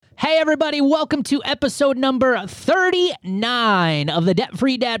Hey, everybody. Welcome to episode number 39 of the Debt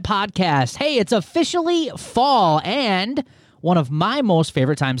Free Dad podcast. Hey, it's officially fall and one of my most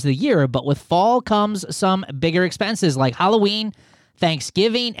favorite times of the year. But with fall comes some bigger expenses like Halloween,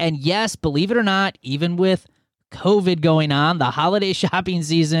 Thanksgiving, and yes, believe it or not, even with COVID going on, the holiday shopping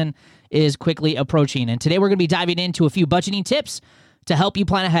season is quickly approaching. And today we're going to be diving into a few budgeting tips to help you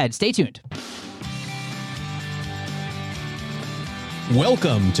plan ahead. Stay tuned.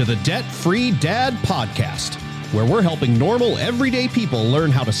 Welcome to the Debt Free Dad podcast, where we're helping normal, everyday people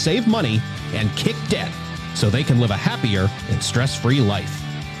learn how to save money and kick debt so they can live a happier and stress-free life.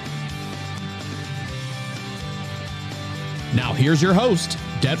 Now here's your host,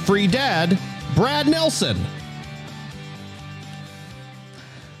 Debt Free Dad, Brad Nelson.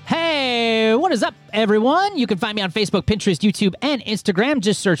 Hey, what is up, everyone? You can find me on Facebook, Pinterest, YouTube, and Instagram.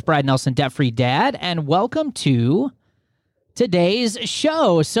 Just search Brad Nelson, Debt Free Dad, and welcome to today's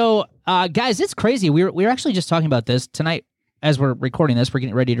show. So, guys, it's crazy. We were actually just talking about this tonight as we're recording this. We're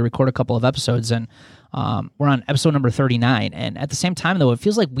getting ready to record a couple of episodes, and we're on episode number 39. And at the same time, though, it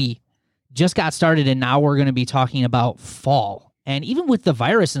feels like we just got started, and now we're going to be talking about fall. And even with the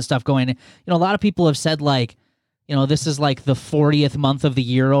virus and stuff going, a lot of people have said, like, this is like the 40th month of the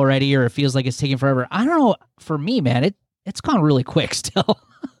year already, or it feels like it's taking forever. I don't know. For me, man, it's gone really quick still.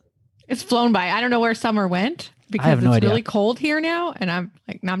 It's flown by. I don't know where summer went. Because I have no idea. Really cold here now, and I'm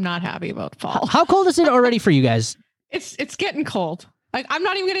not happy about fall. How cold is it already for you guys? It's getting cold. I'm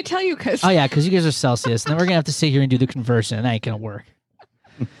not even going to tell you because. Oh yeah, because you guys are Celsius. And then we're gonna have to sit here and do the conversion, and that ain't gonna work.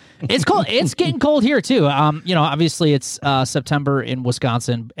 It's cold. It's getting cold here too. Obviously it's September in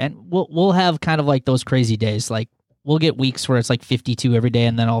Wisconsin, and we'll have kind of like those crazy days. Like we'll get weeks where it's like 52 every day,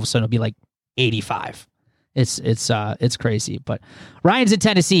 and then all of a sudden it'll be like 85. It's crazy. But Ryan's in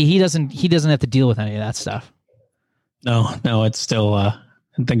Tennessee. He doesn't have to deal with any of that stuff. No, it's still, I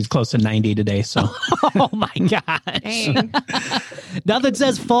think it's close to 90 today, so. Oh my gosh. Nothing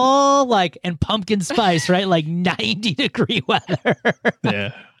says fall, and pumpkin spice, right? Like 90-degree weather.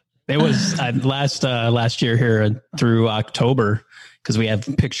 Yeah. It was last year here through October, because we have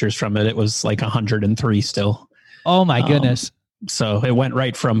pictures from it. It was like 103 still. Oh my goodness. So it went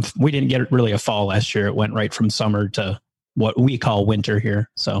right from, we didn't get really a fall last year. It went right from summer to what we call winter here.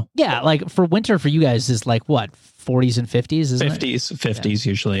 So yeah, like for winter for you guys is like what, 40s and 50s, isn't 50s it?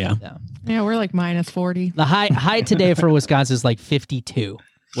 Usually, yeah. Yeah, we're like minus 40. The high today for Wisconsin is like 52,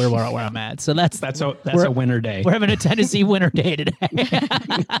 where I'm at. So that's a winter day. We're having a Tennessee winter day today.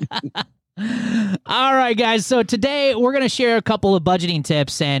 All right, guys. So today we're going to share a couple of budgeting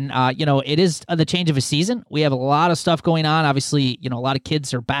tips, and it is the change of a season. We have a lot of stuff going on. Obviously, a lot of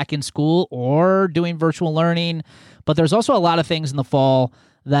kids are back in school or doing virtual learning, but there's also a lot of things in the fall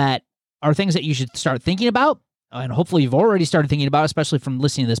that are things that you should start thinking about. And hopefully you've already started thinking about, especially from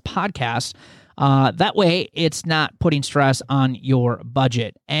listening to this podcast. That way, it's not putting stress on your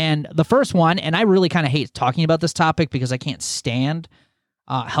budget. And the first one, and I really kind of hate talking about this topic because I can't stand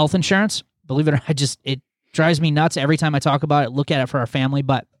health insurance. Believe it or not, it drives me nuts every time I talk about it, look at it for our family.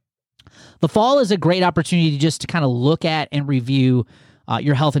 But the fall is a great opportunity just to kind of look at and review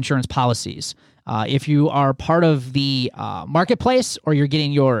your health insurance policies. If you are part of the marketplace or you're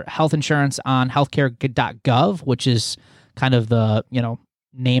getting your health insurance on healthcare.gov, which is kind of the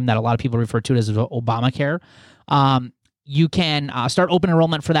name that a lot of people refer to it as Obamacare, you can start open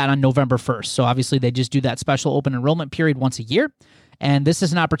enrollment for that on November 1st. So obviously they just do that special open enrollment period once a year. And this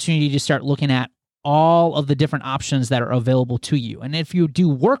is an opportunity to start looking at all of the different options that are available to you. And if you do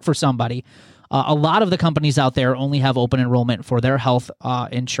work for somebody, a lot of the companies out there only have open enrollment for their health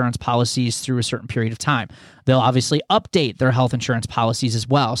insurance policies through a certain period of time. They'll obviously update their health insurance policies as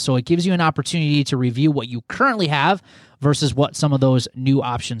well. So it gives you an opportunity to review what you currently have versus what some of those new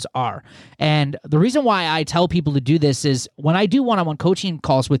options are. And the reason why I tell people to do this is when I do one-on-one coaching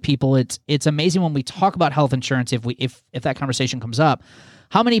calls with people, it's amazing when we talk about health insurance, if that conversation comes up,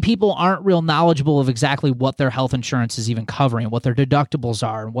 how many people aren't real knowledgeable of exactly what their health insurance is even covering, what their deductibles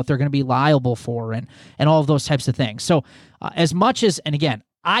are, and what they're going to be liable for, and all of those types of things. So as much as, and again,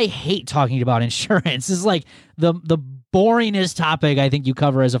 I hate talking about insurance. This is like the boringest topic I think you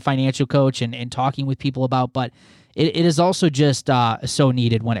cover as a financial coach and talking with people about, but it is also just so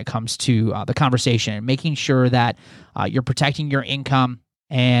needed when it comes to the conversation and making sure that you're protecting your income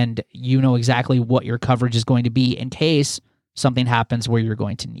and you know exactly what your coverage is going to be in case something happens where you're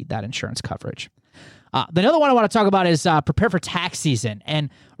going to need that insurance coverage. The other one I want to talk about is prepare for tax season. And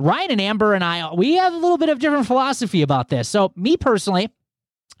Ryan and Amber and I, we have a little bit of different philosophy about this. So me personally,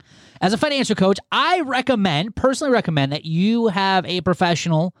 as a financial coach, I personally recommend that you have a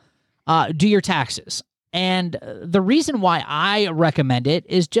professional do your taxes. And the reason why I recommend it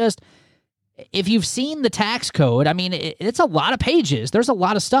is just, if you've seen the tax code, I mean, it's a lot of pages. There's a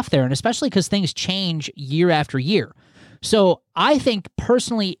lot of stuff there, and especially because things change year after year. So I think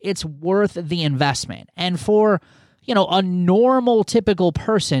personally it's worth the investment. And for, a normal, typical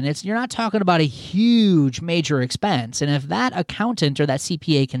person, you're not talking about a huge major expense. And if that accountant or that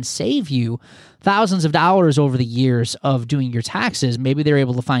CPA can save you thousands of dollars over the years of doing your taxes, maybe they're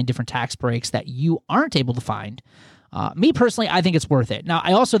able to find different tax breaks that you aren't able to find. Me personally, I think it's worth it. Now,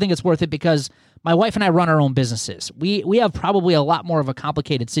 I also think it's worth it because my wife and I run our own businesses. We have probably a lot more of a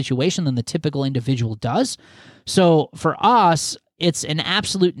complicated situation than the typical individual does. So for us, it's an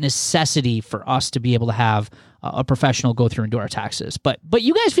absolute necessity for us to be able to have a professional go through and do our taxes. But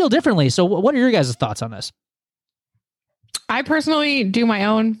you guys feel differently. So what are your guys' thoughts on this? I personally do my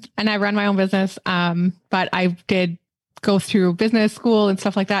own, and I run my own business. But I did go through business school and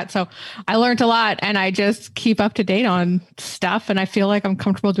stuff like that. So I learned a lot, and I just keep up to date on stuff, and I feel like I'm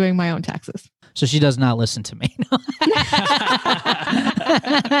comfortable doing my own taxes. So she does not listen to me.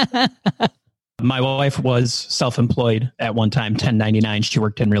 My wife was self-employed at one time, 1099. She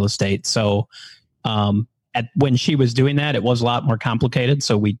worked in real estate. So when she was doing that, it was a lot more complicated.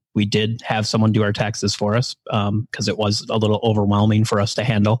 So we did have someone do our taxes for us because it was a little overwhelming for us to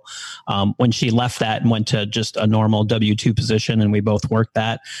handle. When she left that and went to just a normal W-2 position, and we both worked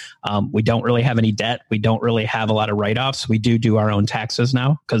that, we don't really have any debt. We don't really have a lot of write-offs. We do our own taxes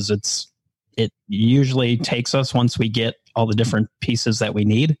now because it usually takes us, once we get all the different pieces that we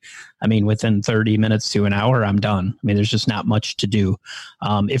need, I mean, within 30 minutes to an hour, I'm done. I mean, there's just not much to do.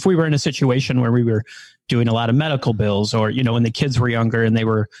 If we were in a situation where we were doing a lot of medical bills, or, when the kids were younger and they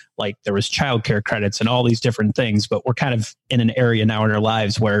were like, there was childcare credits and all these different things, but we're kind of in an area now in our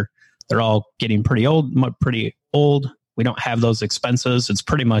lives where they're all getting pretty old. We don't have those expenses. It's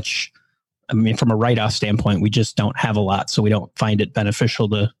pretty much, I mean, from a write-off standpoint, we just don't have a lot, so we don't find it beneficial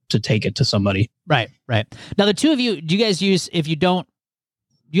to take it to somebody. Right. Now, the two of you, do you guys use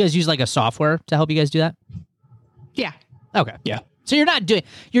like a software to help you guys do that? Yeah. Okay. Yeah. So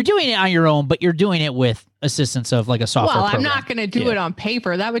you're doing it on your own, but you're doing it with assistance of like a software program. I'm not going to do it on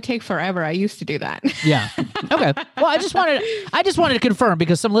paper. That would take forever. I used to do that. Yeah. Okay. Well, I just wanted to confirm,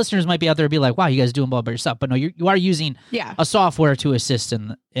 because some listeners might be out there and be like, wow, you guys doing all by yourself. But no, you are using a software to assist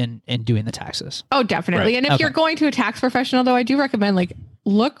in doing the taxes. Oh, definitely. Right. And if you're going to a tax professional, though, I do recommend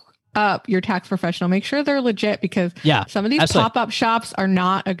look up your tax professional. Make sure they're legit, because some of these pop-up shops are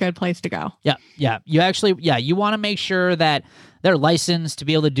not a good place to go. Yeah. Yeah. You want to make sure that they're licensed to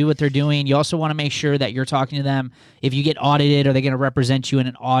be able to do what they're doing. You also want to make sure that you're talking to them. If you get audited, are they going to represent you in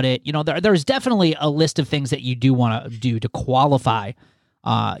an audit? There's definitely a list of things that you do want to do to qualify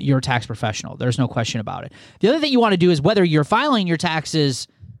your tax professional. There's no question about it. The other thing you want to do is, whether you're filing your taxes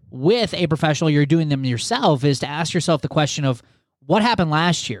with a professional, you're doing them yourself, is to ask yourself the question of, what happened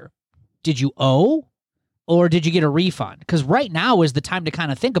last year? Did you owe, or did you get a refund? Because right now is the time to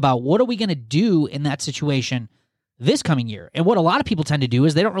kind of think about, what are we going to do in that situation this coming year? And what a lot of people tend to do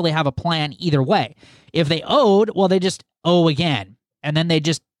is they don't really have a plan either way. If they owed, well, they just owe again. And then they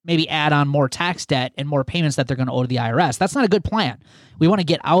just maybe add on more tax debt and more payments that they're going to owe to the IRS. That's not a good plan. We want to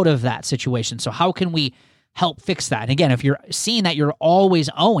get out of that situation. So how can we help fix that? And again, if you're seeing that you're always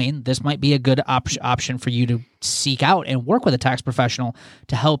owing, this might be a good option for you to seek out and work with a tax professional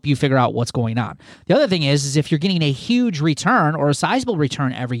to help you figure out what's going on. The other thing is if you're getting a huge return or a sizable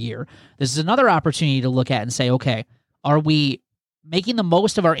return every year, this is another opportunity to look at and say, okay, are we making the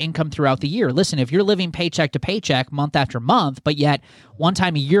most of our income throughout the year? Listen, if you're living paycheck to paycheck month after month, but yet one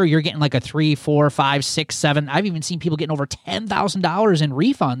time a year you're getting like a 3, 4, 5, 6, 7, I've even seen people getting over $10,000 in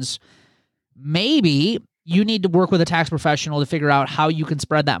refunds, maybe you need to work with a tax professional to figure out how you can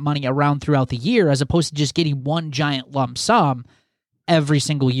spread that money around throughout the year, as opposed to just getting one giant lump sum every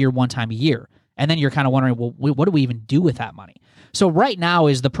single year, one time a year. And then you're kind of wondering, well, what do we even do with that money? So right now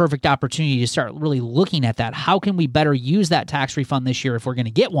is the perfect opportunity to start really looking at that. How can we better use that tax refund this year if we're going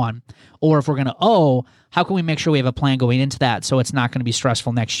to get one? Or if we're going to owe, how can we make sure we have a plan going into that so it's not going to be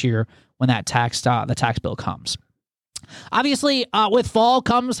stressful next year when that the tax bill comes? Obviously, with fall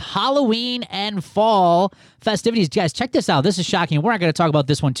comes Halloween and fall festivities. Guys, check this out. This is shocking. We're not going to talk about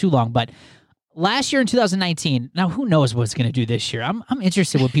this one too long, but last year in 2019, now who knows what it's going to do this year? I'm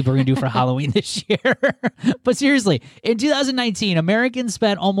interested what people are going to do for Halloween this year. But seriously, in 2019, Americans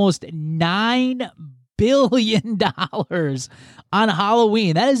spent almost $9 billion on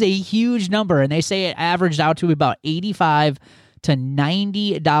Halloween. That is a huge number, and they say it averaged out to about $85 to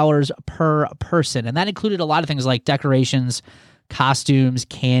 $90 per person. And that included a lot of things like decorations, costumes,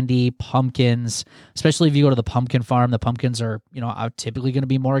 candy, pumpkins, especially if you go to the pumpkin farm. The pumpkins are, typically going to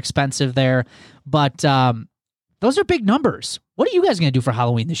be more expensive there. But those are big numbers. What are you guys going to do for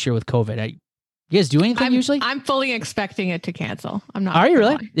Halloween this year with COVID? You guys do anything usually? I'm fully expecting it to cancel. I'm not. Are you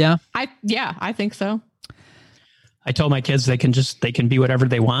really? Lie. Yeah. I think so. I told my kids they can be whatever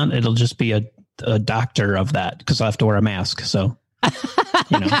they want. It'll just be a doctor of that because I'll have to wear a mask. So,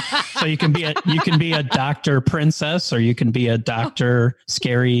 so you can be a doctor princess, or you can be a doctor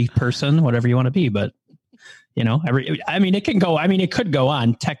scary person, whatever you want to be. But it could go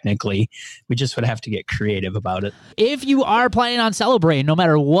on technically. We just would have to get creative about it. If you are planning on celebrating, no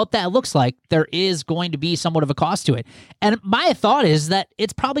matter what that looks like, there is going to be somewhat of a cost to it. And my thought is that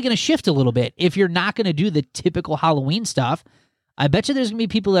it's probably going to shift a little bit. If you're not going to do the typical Halloween stuff, I bet you there's going to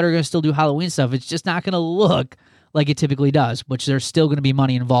be people that are going to still do Halloween stuff. It's just not going to look like it typically does, which there's still going to be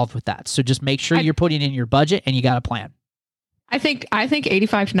money involved with that. So just make sure you're putting in your budget and you got a plan. I think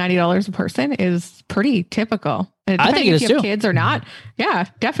 $85 to $90 a person is pretty typical. I think it is if you have too. Kids or not. Yeah,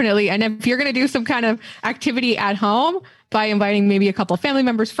 definitely. And if you're going to do some kind of activity at home by inviting maybe a couple of family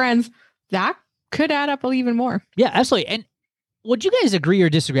members, friends, that could add up even more. Yeah, absolutely. And would you guys agree or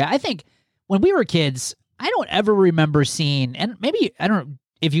disagree? I think when we were kids, I don't ever remember seeing, and maybe, I don't know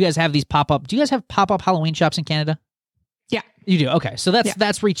if you guys have these pop-up. Do you guys have pop-up Halloween shops in Canada? Yeah. You do? Okay. So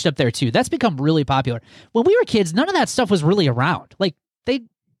that's reached up there too. That's become really popular. When we were kids, none of that stuff was really around. Like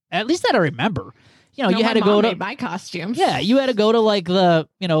at least that I remember. You had to go to my costumes. Yeah, you had to go to like the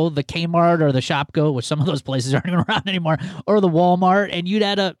Kmart or the Shopko, which some of those places aren't even around anymore, or the Walmart, and you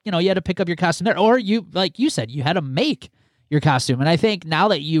had to pick up your costume there, or you, like you said, you had to make your costume. And I think now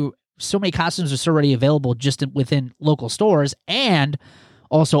that so many costumes are already available just within local stores and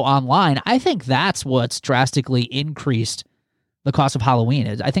also online, I think that's what's drastically increased the cost of Halloween.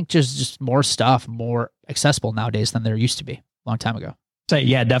 Is I think just more stuff, more accessible nowadays than there used to be a long time ago.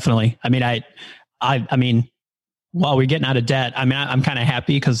 Yeah, definitely. I mean, while we're getting out of debt, I'm kind of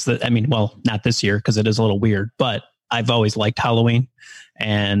happy because not this year because it is a little weird, but I've always liked Halloween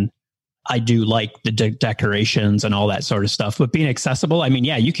and I do like the decorations and all that sort of stuff, but being accessible,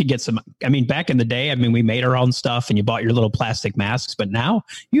 you could get some, back in the day, we made our own stuff and you bought your little plastic masks, but now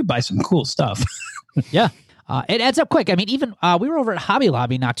you buy some cool stuff. Yeah. It adds up quick. Even we were over at Hobby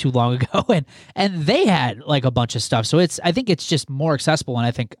Lobby not too long ago, and they had like a bunch of stuff. So I think it's just more accessible, and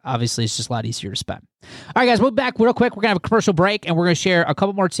I think obviously it's just a lot easier to spend. All right, guys, we'll be back real quick. We're gonna have a commercial break, and we're gonna share a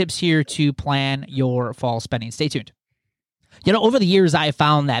couple more tips here to plan your fall spending. Stay tuned. Over the years, I have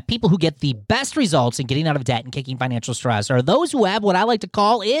found that people who get the best results in getting out of debt and kicking financial stress are those who have what I like to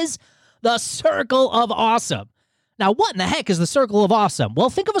call is the circle of awesome. Now, what in the heck is the circle of awesome? Well,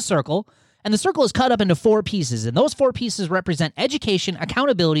 think of a circle. And the circle is cut up into 4 pieces, and those 4 pieces represent education,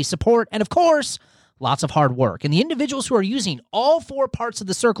 accountability, support, and of course, lots of hard work. And the individuals who are using all 4 parts of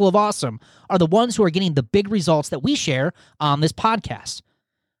the circle of awesome are the ones who are getting the big results that we share on this podcast.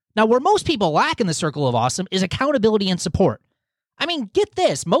 Now, where most people lack in the circle of awesome is accountability and support. Get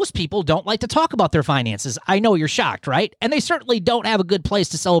this. Most people don't like to talk about their finances. I know you're shocked, right? And they certainly don't have a good place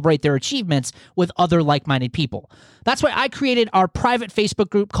to celebrate their achievements with other like-minded people. That's why I created our private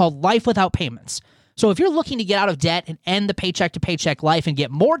Facebook group called Life Without Payments. So if you're looking to get out of debt and end the paycheck-to-paycheck life and get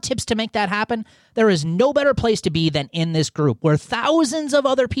more tips to make that happen, there is no better place to be than in this group where thousands of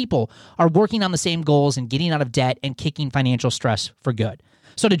other people are working on the same goals and getting out of debt and kicking financial stress for good.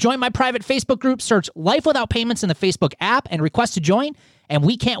 So to join my private Facebook group, search Life Without Payments in the Facebook app and request to join, and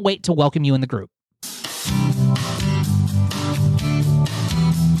we can't wait to welcome you in the group.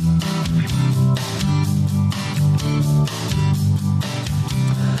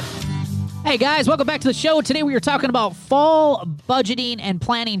 Hey guys, welcome back to the show. Today we are talking about fall budgeting and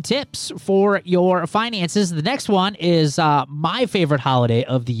planning tips for your finances. The next one is my favorite holiday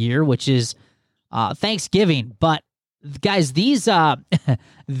of the year, which is Thanksgiving. But guys, these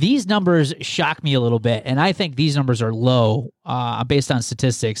numbers shock me a little bit, and I think these numbers are low based on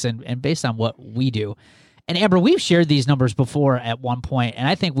statistics and based on what we do. And Amber, we've shared these numbers before at one point, and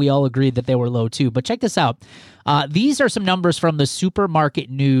I think we all agreed that they were low too. But check this out. These are some numbers from the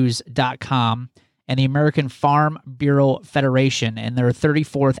supermarketnews.com and the American Farm Bureau Federation and their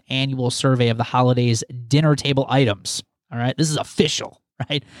 34th annual survey of the holidays dinner table items. All right, this is official,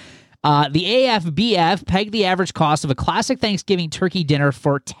 right? The AFBF pegged the average cost of a classic Thanksgiving turkey dinner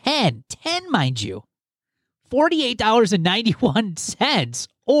for 10, mind you, $48.91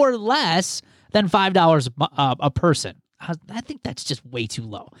 or less than $5 a person. I think that's just way too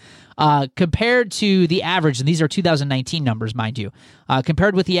low. Compared to the average, and these are 2019 numbers, mind you,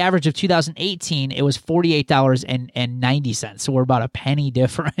 compared with the average of 2018, it was $48.90. So we're about a penny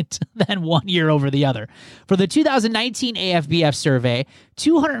different than 1 year over the other. For the 2019 AFBF survey,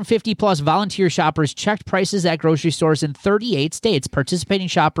 250 plus volunteer shoppers checked prices at grocery stores in 38 states. Participating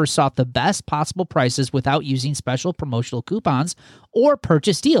shoppers sought the best possible prices without using special promotional coupons or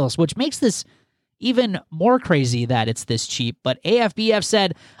purchase deals, which makes this even more crazy that it's this cheap. But AFBF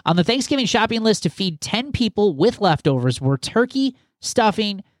said on the Thanksgiving shopping list to feed 10 people with leftovers were turkey,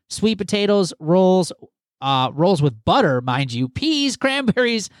 stuffing, sweet potatoes, rolls with butter, mind you, peas,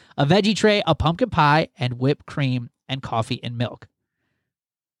 cranberries, a veggie tray, a pumpkin pie, and whipped cream and coffee and milk.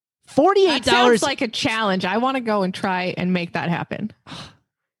 $48. That sounds like a challenge. I want to go and try and make that happen.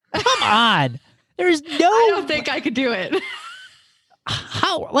 Come on. There's no... I don't think I could do it.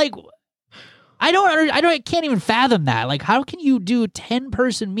 How? Like... I can't even fathom that. Like, how can you do a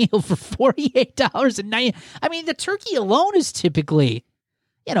 10-person meal for $48.90? I mean, the turkey alone is typically,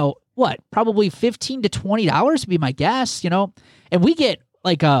 probably $15 to $20 would be my guess, And we get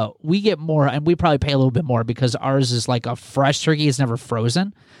more, and we probably pay a little bit more because ours is like a fresh turkey. It's never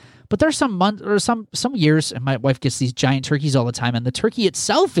frozen. But there's some months or some years, and my wife gets these giant turkeys all the time, and the turkey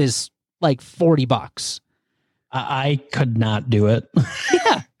itself is like $40. I could not do it.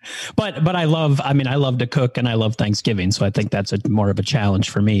 Yeah. But I love to cook and I love Thanksgiving. So I think that's more of a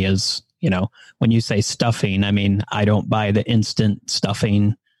challenge for me is, when you say stuffing, I mean, I don't buy the instant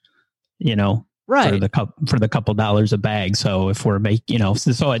stuffing, right. for the couple dollars a bag. So if we're making,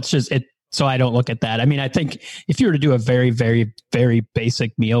 so it's just, so I don't look at that. I mean, I think if you were to do a very, very, very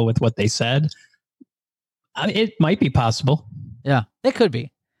basic meal with what they said, it might be possible. Yeah, it could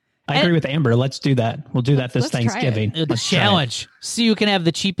be. I agree with Amber. Let's do that. We'll do that this Thanksgiving. The challenge. So you can have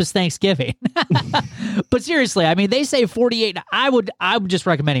the cheapest Thanksgiving. But seriously, I mean, they say 48. I would just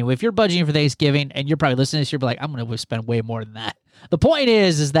recommend it. If you're budgeting for Thanksgiving and you're probably listening to this, you're like, I'm going to spend way more than that. The point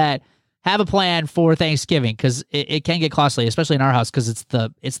is that have a plan for Thanksgiving because it can get costly, especially in our house because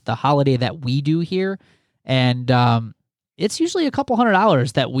it's the holiday that we do here. And it's usually a couple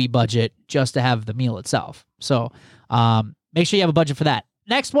 $100 that we budget just to have the meal itself. So make sure you have a budget for that.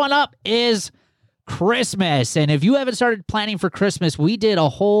 Next one up is Christmas. And if you haven't started planning for Christmas, we did a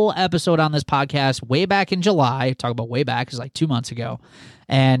whole episode on this podcast way back in July. Talk about way back, it's like 2 months ago.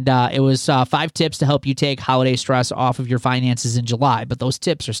 And it was 5 tips to help you take holiday stress off of your finances in July. But those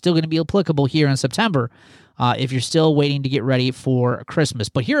tips are still going to be applicable here in September if you're still waiting to get ready for Christmas.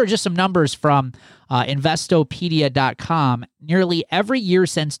 But here are just some numbers from Investopedia.com. Nearly every year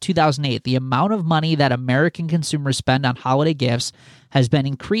since 2008, the amount of money that American consumers spend on holiday gifts has been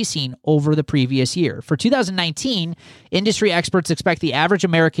increasing over the previous year. For 2019, industry experts expect the average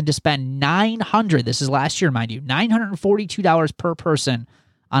American to spend this is last year, mind you, $942 per person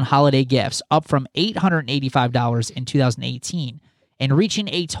on holiday gifts, up from $885 in 2018, and reaching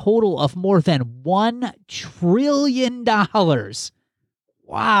a total of more than $1 trillion.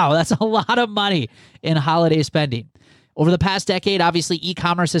 Wow, that's a lot of money in holiday spending. Over the past decade, obviously,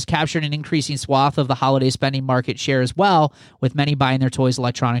 e-commerce has captured an increasing swath of the holiday spending market share as well, with many buying their toys,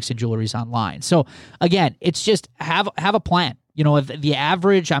 electronics, and jewelries online. So, again, it's just have a plan. The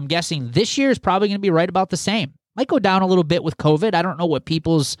average, I'm guessing this year is probably going to be right about the same. Might go down a little bit with COVID. I don't know what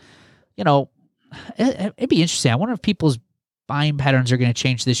people's, it'd be interesting. I wonder if people's buying patterns are going to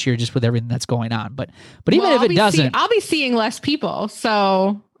change this year just with everything that's going on. But even if it doesn't, I'll be seeing less people.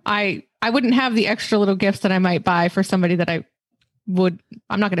 So I wouldn't have the extra little gifts that I might buy for somebody that I'm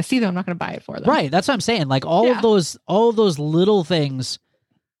not going to see them. I'm not going to buy it for them. Right. That's what I'm saying. Like all of those little things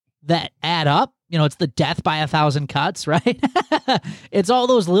that add up, it's the death by 1,000 cuts, right? It's all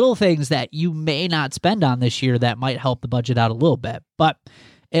those little things that you may not spend on this year that might help the budget out a little bit. But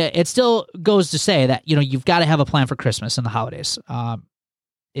it still goes to say that, you've got to have a plan for Christmas and the holidays.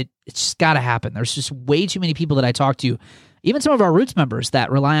 It's just got to happen. There's just way too many people that I talk to, even some of our Roots members,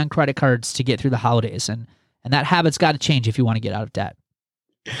 that rely on credit cards to get through the holidays. And that habit's got to change if you want to get out of debt.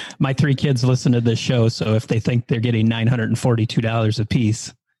 My 3 kids listen to this show, so if they think they're getting $942 a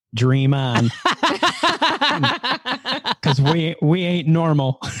piece, dream on. Because we ain't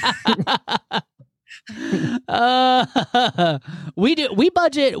normal. We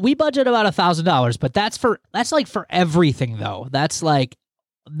budget about $1,000, but that's like for everything though. That's like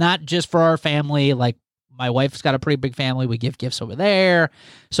not just for our family. Like my wife's got a pretty big family. We give gifts over there.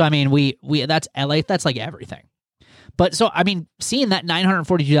 So I mean, that's like everything. But so I mean, seeing that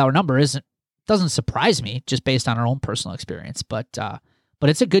 $942 number doesn't surprise me just based on our own personal experience. But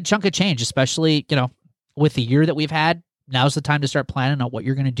it's a good chunk of change, especially with the year that we've had now's the time to start planning on what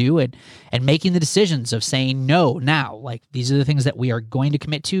you're going to do and making the decisions of saying no now. Like, these are the things that we are going to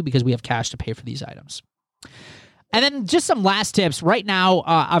commit to because we have cash to pay for these items. And then just some last tips. Right now,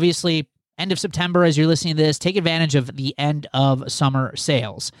 obviously, end of September, as you're listening to this, take advantage of the end of summer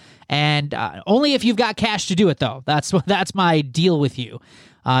sales. And only if you've got cash to do it, though. That's my deal with you.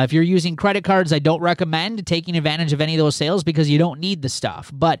 If you're using credit cards, I don't recommend taking advantage of any of those sales because you don't need the stuff.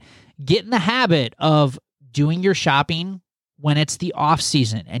 But get in the habit of doing your shopping when it's the off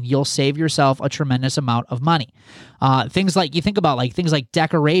season, and you'll save yourself a tremendous amount of money. Things like, you think about like things like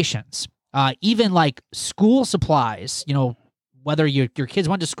decorations, even like school supplies, whether your kids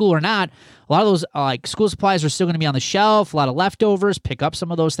went to school or not, a lot of those like school supplies are still going to be on the shelf, a lot of leftovers. Pick up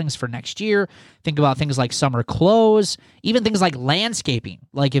some of those things for next year. Think about things like summer clothes, even things like landscaping.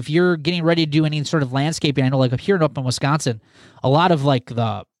 Like if you're getting ready to do any sort of landscaping, I know like up here in Wisconsin, a lot of like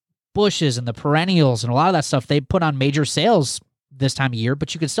the bushes and the perennials and a lot of that stuff, they put on major sales this time of year,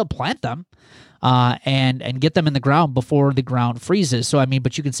 but you can still plant them and get them in the ground before the ground freezes. So,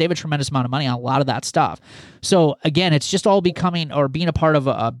 but you can save a tremendous amount of money on a lot of that stuff. So again, it's just all being a part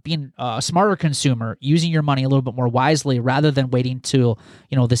of being a smarter consumer, using your money a little bit more wisely rather than waiting till,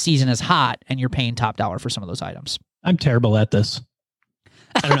 the season is hot and you're paying top dollar for some of those items. I'm terrible at this.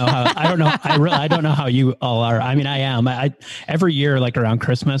 I don't know how you all are. I am. Every year, like around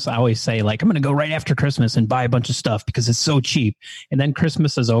Christmas, I always say like, I'm going to go right after Christmas and buy a bunch of stuff because it's so cheap. And then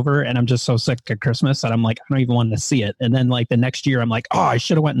Christmas is over and I'm just so sick of Christmas that I'm like, I don't even want to see it. And then like the next year, I'm like, oh, I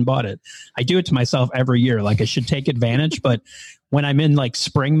should have went and bought it. I do it to myself every year. Like I should take advantage. But when I'm in like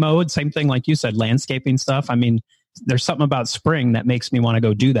spring mode, same thing, like you said, landscaping stuff. There's something about spring that makes me want to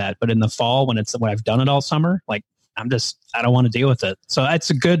go do that. But in the fall, when I've done it all summer, like, I don't want to deal with it. So it's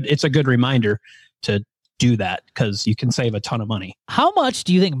a good reminder to do that because you can save a ton of money. How much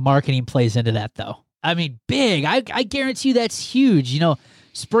do you think marketing plays into that though? Big. I guarantee you that's huge.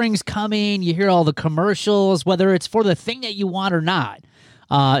 Spring's coming, you hear all the commercials, whether it's for the thing that you want or not.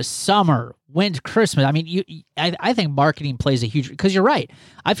 Summer, winter, Christmas. I think marketing plays a huge, because you're right.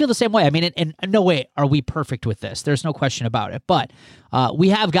 I feel the same way. And no way are we perfect with this. There's no question about it. But we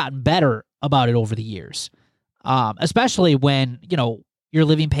have gotten better about it over the years. Especially when, you're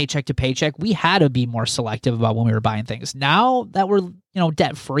living paycheck to paycheck. We had to be more selective about when we were buying things. Now that we're,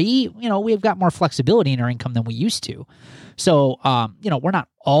 debt free, we've got more flexibility in our income than we used to. So, we're not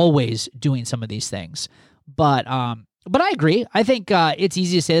always doing some of these things, but I agree. I think, it's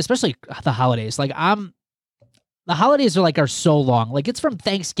easy to say, especially the holidays. Like the holidays are so long. Like it's from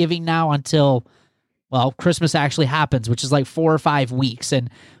Thanksgiving now until, Christmas actually happens, which is like 4 or 5 weeks. And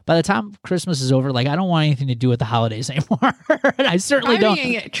by the time Christmas is over, like I don't want anything to do with the holidays anymore. I certainly don't.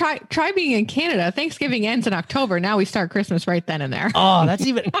 Try being in Canada. Thanksgiving ends in October. Now we start Christmas right then and there. Oh, that's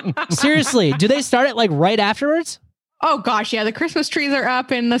even seriously. Do they start it like right afterwards? Oh gosh, yeah. The Christmas trees are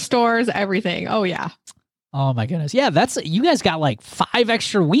up in the stores. Everything. Oh yeah. Oh my goodness. Yeah, you guys got like 5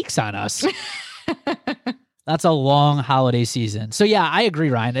 extra weeks on us. That's a long holiday season. So yeah, I agree,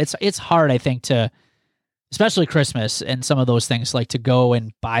 Ryan. It's hard, I think, especially Christmas and some of those things, like to go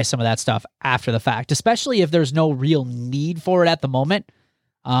and buy some of that stuff after the fact, especially if there's no real need for it at the moment.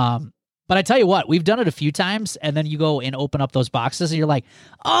 But I tell you what, we've done it a few times, and then you go and open up those boxes and you're like,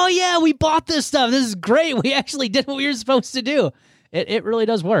 oh yeah, we bought this stuff. This is great. We actually did what we were supposed to do. It really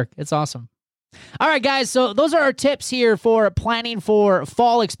does work. It's awesome. All right, guys. So those are our tips here for planning for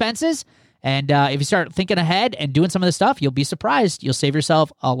fall expenses. And if you start thinking ahead and doing some of this stuff, you'll be surprised. You'll save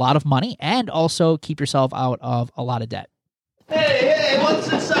yourself a lot of money and also keep yourself out of a lot of debt. Hey, what's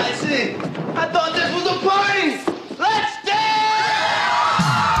this sightseeing? I thought this was a party! Let's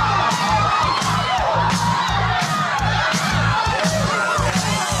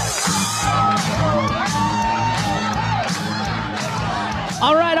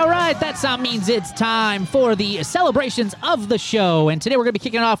All right. That sound means it's time for the celebrations of the show. And today we're going to be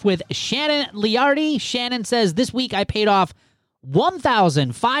kicking it off with Shannon Liardi. Shannon says, this week I paid off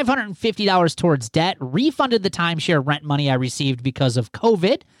 $1,550 towards debt, refunded the timeshare rent money I received because of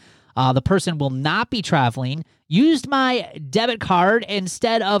COVID. The person will not be traveling, used my debit card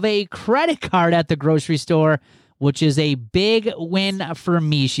instead of a credit card at the grocery store, which is a big win for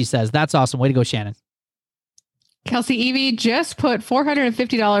me, she says. That's awesome. Way to go, Shannon. Kelsey Evie just put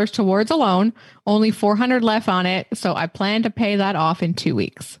 $450 towards a loan, only $400 left on it. So I plan to pay that off in 2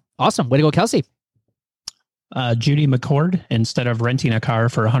 weeks. Awesome. Way to go, Kelsey. Judy McCord, instead of renting a car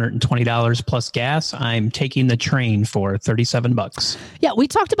for $120 plus gas, I'm taking the train for $37. Yeah, we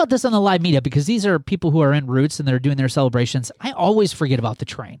talked about this on the live meetup because these are people who are en routes and they're doing their celebrations. I always forget about the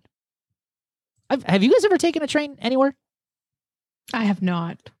train. Have you guys ever taken a train anywhere? I have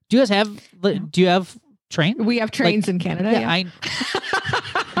not. Do you guys have Train? We have trains in Canada. Yeah.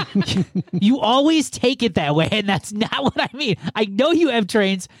 You always take it that way, and that's not what I mean. I know you have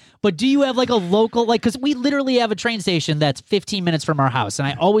trains, but do you have like a local, like, because we literally have a train station that's 15 minutes from our house, and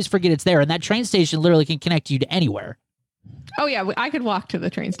I always forget it's there, and that train station literally can connect you to anywhere. Oh, yeah. I could walk to the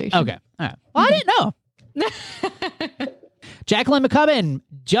train station. Okay. All right. Well, I didn't know. Jacqueline McCubbin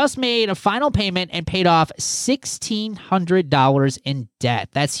just made a final payment and paid off $1,600 in debt.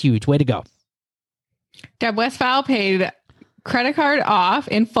 That's huge. Way to go. Deb Westphal paid credit card off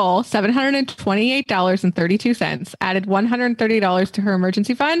in full, $728.32, added $130 to her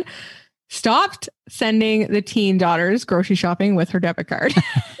emergency fund, stopped sending the teen daughters grocery shopping with her debit card.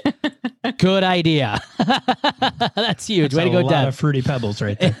 Good idea. That's huge. Way to go, Deb. A lot of Fruity Pebbles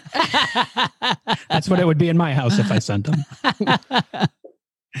right there. That's what it would be in my house if I sent them.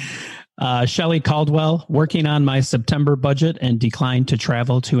 Shelley Caldwell, working on my September budget and declined to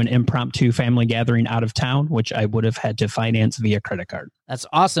travel to an impromptu family gathering out of town, which I would have had to finance via credit card. That's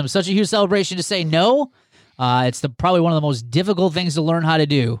awesome. Such a huge celebration to say no. It's probably one of the most difficult things to learn how to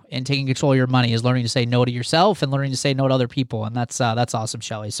do in taking control of your money is learning to say no to yourself and learning to say no to other people. And that's awesome,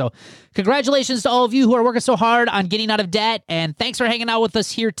 Shelley. So congratulations to all of you who are working so hard on getting out of debt. And thanks for hanging out with us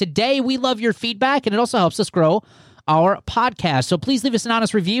here today. We love your feedback, and it also helps us grow our podcast. So please leave us an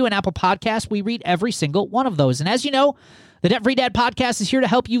honest review in Apple Podcasts. We read every single one of those. And as you know, the Debt Free Dad Podcast is here to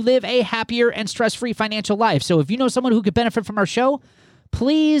help you live a happier and stress-free financial life. So if you know someone who could benefit from our show,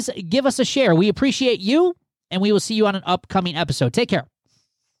 please give us a share. We appreciate you, and we will see you on an upcoming episode. Take care.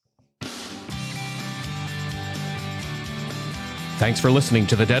 Thanks for listening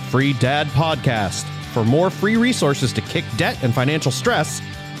to the Debt Free Dad Podcast. For more free resources to kick debt and financial stress,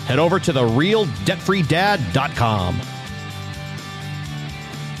 head over to therealdebtfreedad.com.